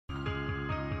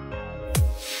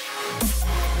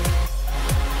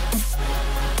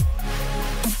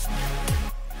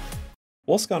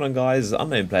What's going on, guys?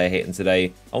 Unknown Player here, and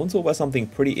today I want to talk about something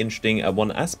pretty interesting and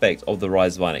one aspect of the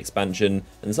Rise of Iron expansion,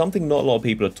 and something not a lot of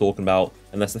people are talking about,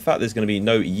 and that's the fact there's going to be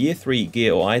no Year 3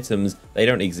 gear or items. They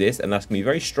don't exist, and that's going to be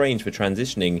very strange for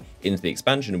transitioning into the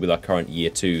expansion with our current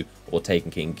Year 2 or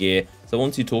Taken King gear. So I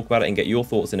want to talk about it and get your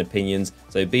thoughts and opinions,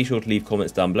 so be sure to leave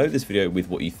comments down below this video with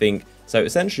what you think. So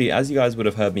essentially, as you guys would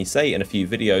have heard me say in a few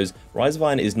videos, Rise of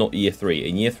Iron is not Year 3,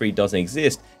 and Year 3 doesn't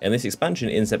exist, and this expansion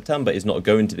in September is not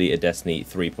going to be a Destiny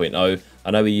 3.0.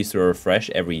 I know we used to refresh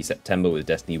every September with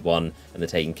Destiny 1 and the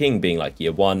Taken King being like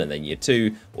Year 1 and then Year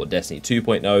 2, or Destiny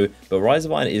 2.0, but Rise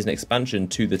of Iron is an expansion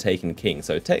to the Taken King,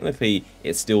 so technically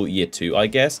it's still Year 2, I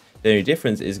guess. The only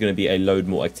difference is going to be a load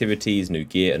more activities, new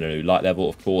gear, and a new light level,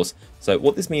 of course. So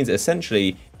what this means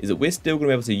essentially is that we're still going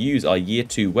to be able to use our Year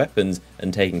 2 weapons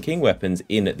and Taken King weapons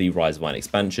in the Rise of Iron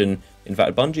expansion. In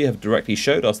fact, Bungie have directly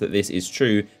showed us that this is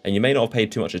true, and you may not have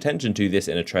paid too much attention to this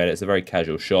in a trailer. It's a very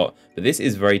casual shot, but this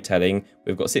is very telling.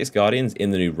 We've got 6 Guardians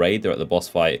in the new raid. They're at the boss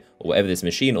fight, or whatever this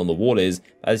machine on the wall is.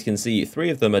 As you can see,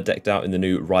 3 of them are decked out in the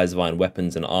new Rise of Iron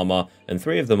weapons and armor, and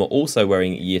 3 of them are also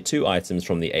wearing Year 2 items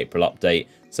from the April update.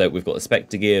 So we've got the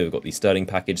Spectre gear, we've got the Sterling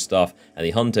package stuff, and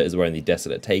the Hunter is wearing the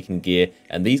Desolate Taken gear,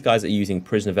 and these guys are using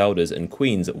Prison of Elders and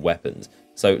Queen's weapons.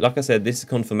 So like I said, this is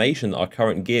confirmation that our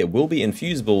current gear will be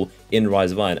infusible in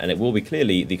Rise of Iron, and it will be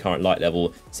clearly the current light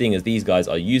level, seeing as these guys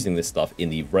are using this stuff in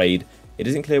the raid. It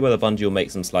isn't clear whether Bungie will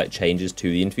make some slight changes to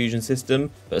the infusion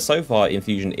system, but so far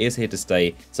Infusion is here to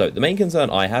stay. So the main concern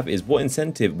I have is what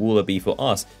incentive will there be for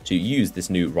us to use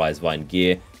this new Rise of Iron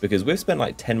gear, because we've spent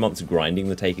like 10 months grinding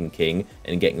the Taken King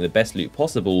and getting the best loot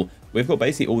possible. We've got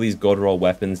basically all these god roll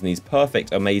weapons and these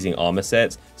perfect, amazing armor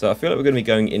sets, so I feel like we're going to be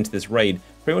going into this raid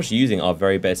pretty much using our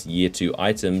very best Year 2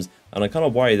 items, and I'm kind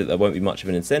of worried that there won't be much of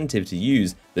an incentive to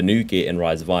use the new gear in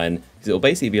Rise of Iron, because it'll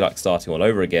basically be like starting all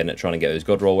over again at trying to get those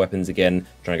god roll weapons again,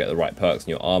 trying to get the right perks in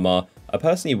your armor. I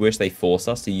personally wish they forced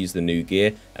us to use the new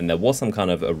gear and there was some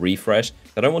kind of a refresh.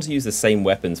 I don't want to use the same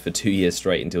weapons for 2 years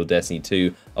straight until Destiny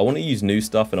 2. I want to use new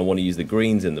stuff, and I want to use the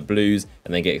greens and the blues,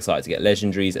 and then get excited to get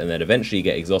legendaries and then eventually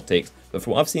get exotics. But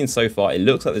from what I've seen so far, it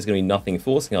looks like there's going to be nothing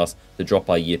forcing us to drop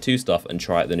our Year 2 stuff and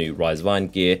try out the new Rise of Iron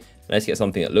gear. Unless you get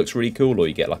something that looks really cool, or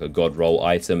you get like a god roll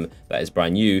item that is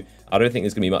brand new, I don't think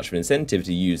there's going to be much of an incentive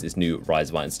to use this new Rise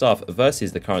of Iron stuff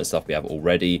versus the current stuff we have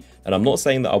already. And I'm not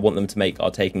saying that I want them to make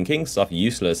our Taken King stuff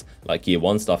useless, like Year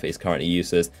 1 stuff is currently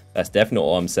useless. That's definitely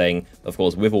what I'm saying. Of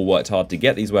course, we've all worked hard to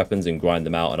get these weapons and grind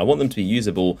them out, and I want them to be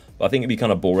usable, but I think it'd be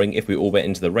kind of boring if we all went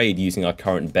into the raid using our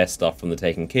current best stuff from the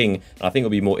Taken King, and I think it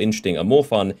would be more interesting and more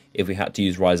fun if we had to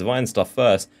use Rise of Iron stuff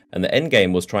first, and the end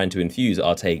game was trying to infuse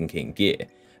our Taken King gear.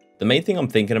 The main thing I'm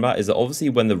thinking about is that obviously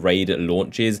when the raid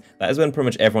launches, that is when pretty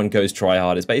much everyone goes try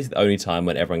hard. It's basically the only time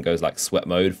when everyone goes like sweat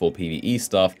mode for PvE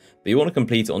stuff. But you want to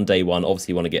complete it on day 1.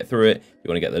 Obviously you want to get through it, you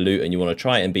want to get the loot, and you want to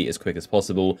try and beat as quick as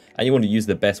possible. And you want to use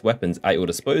the best weapons at your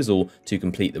disposal to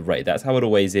complete the raid. That's how it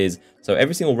always is. So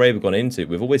every single raid we've gone into,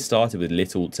 we've always started with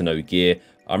little to no gear.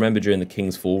 I remember during the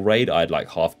King's Fall raid, I had like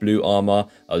half blue armor.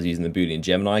 I was using the Boolean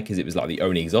Gemini because it was like the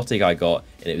only exotic I got,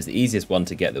 and it was the easiest one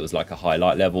to get that was like a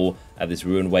highlight level. I had this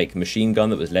Ruin Wake machine gun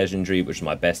that was legendary, which was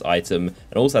my best item,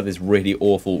 and also had this really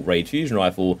awful raid fusion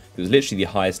rifle. It was literally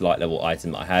the highest light level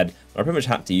item I had. I pretty much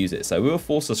had to use it, so we were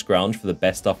forced to scrounge for the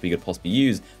best stuff we could possibly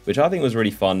use, which I think was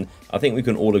really fun. I think we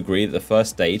can all agree that the first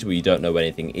stage where you don't know where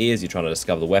anything is, you're trying to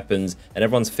discover the weapons, and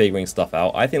everyone's figuring stuff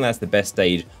out, I think that's the best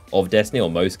stage of Destiny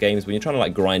or most games. When you're trying to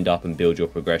like grind up and build your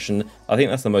progression, I think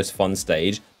that's the most fun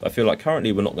stage, but I feel like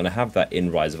currently we're not going to have that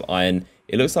in Rise of Iron.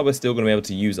 It looks like we're still going to be able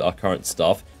to use our current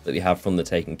stuff that we have from the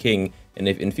Taken King, and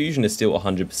if Infusion is still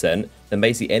 100%, then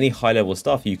basically any high level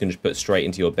stuff you can just put straight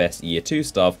into your best Year 2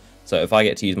 stuff. So if I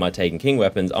get to use my Taken King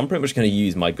weapons, I'm pretty much going to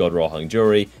use my God Roll Hung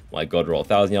Jury, my God Roll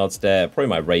 1000 Yard Stare, probably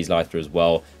my Raise Lighter as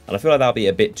well, and I feel like that'll be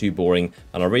a bit too boring,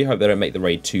 and I really hope they don't make the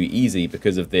raid too easy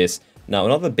because of this. Now,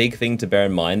 another big thing to bear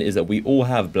in mind is that we all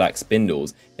have black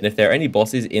spindles, and if there are any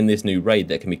bosses in this new raid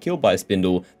that can be killed by a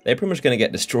spindle, they're pretty much going to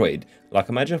get destroyed. Like,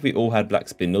 imagine if we all had black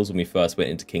spindles when we first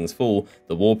went into King's Fall.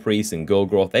 The War Priest and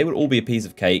Gorgoroth, they would all be a piece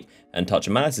of cake, and Touch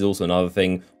of Malice is also another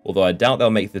thing, although I doubt they'll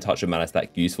make the Touch of Malice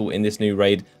that useful in this new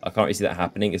raid. I can't really see that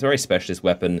happening. It's a very specialist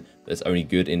weapon that's only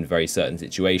good in very certain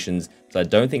situations, so I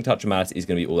don't think Touch of Malice is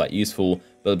going to be all that useful,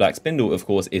 but the Black Spindle, of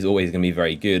course, is always going to be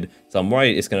very good, so I'm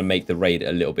worried it's going to make the raid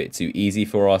a little bit too easy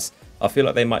for us. I feel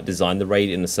like they might design the raid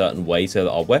in a certain way so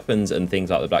that our weapons and things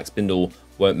like the Black Spindle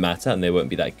won't matter and they won't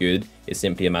be that good. It's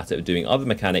simply a matter of doing other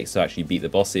mechanics to actually beat the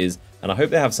bosses, and I hope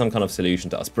they have some kind of solution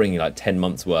to us bringing like 10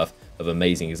 months worth of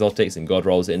amazing exotics and god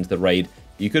rolls into the raid,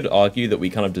 You could argue that we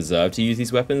kind of deserve to use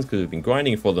these weapons because we've been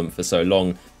grinding for them for so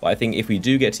long, but I think if we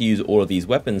do get to use all of these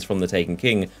weapons from the Taken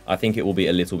King, I think it will be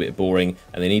a little bit boring,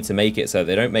 and they need to make it so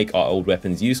they don't make our old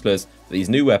weapons useless, but these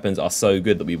new weapons are so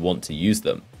good that we want to use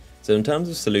them. So in terms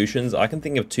of solutions, I can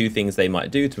think of two things they might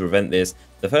do to prevent this.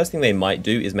 The first thing they might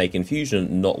do is make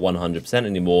infusion not 100%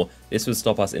 anymore. This would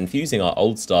stop us infusing our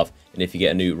old stuff, and if you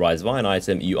get a new Rise Vine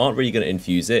item, you aren't really going to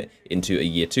infuse it into a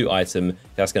year 2 item.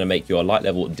 That's going to make your light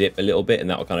level dip a little bit, and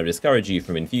that will kind of discourage you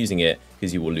from infusing it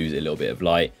because you will lose a little bit of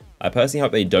light. I personally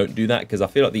hope they don't do that because I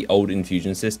feel like the old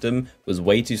infusion system was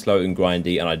way too slow and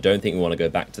grindy, and I don't think we want to go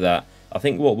back to that. I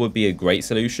think what would be a great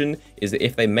solution is that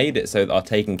if they made it so that our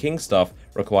Taken King stuff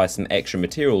requires some extra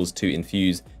materials to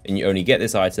infuse, and you only get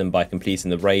this item by completing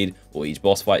the raid, or each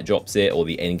boss fight drops it, or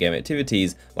the endgame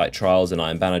activities like Trials and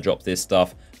Iron Banner drops this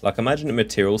stuff. Like, imagine a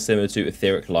material similar to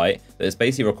Etheric Light that is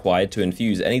basically required to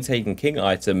infuse any Taken King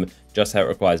item, just how it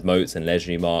requires motes and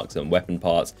legendary marks and weapon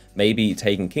parts. Maybe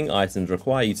Taken King items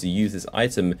require you to use this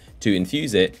item to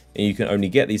infuse it, and you can only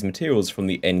get these materials from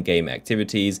the endgame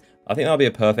activities. I think that'll be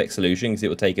a perfect solution because it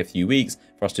will take a few weeks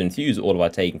for us to infuse all of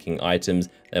our Taken King items.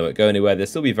 They won't go anywhere, they'll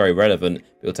still be very relevant,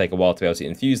 but it'll take a while to be able to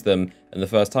infuse them, and the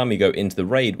first time we go into the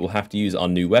raid, we'll have to use our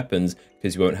new weapons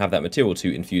because we won't have that material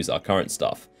to infuse our current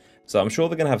stuff. So I'm sure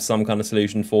they're going to have some kind of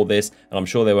solution for this, and I'm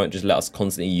sure they won't just let us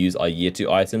constantly use our year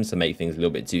 2 items to make things a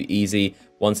little bit too easy.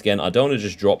 Once again, I don't want to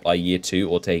just drop our year 2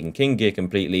 or Taken King gear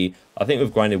completely. I think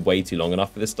we've grinded way too long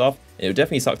enough for this stuff, and it would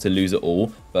definitely suck to lose it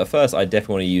all, but at first I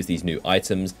definitely want to use these new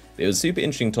items. But it was a super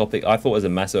interesting topic. I thought it was a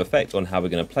massive effect on how we're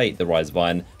going to play the Rise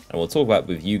Vine, and we'll talk about it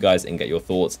with you guys and get your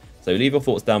thoughts. So leave your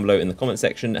thoughts down below in the comment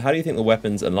section. How do you think the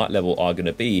weapons and light level are going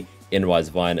to be in Rise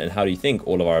Vine, and how do you think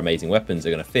all of our amazing weapons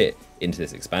are going to fit into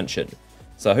this expansion?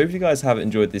 So I hope you guys have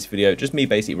enjoyed this video, just me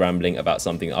basically rambling about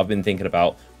something I've been thinking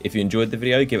about. If you enjoyed the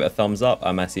video, give it a thumbs up.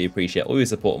 I massively appreciate all your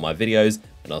support on my videos,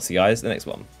 and I'll see you guys in the next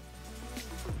one.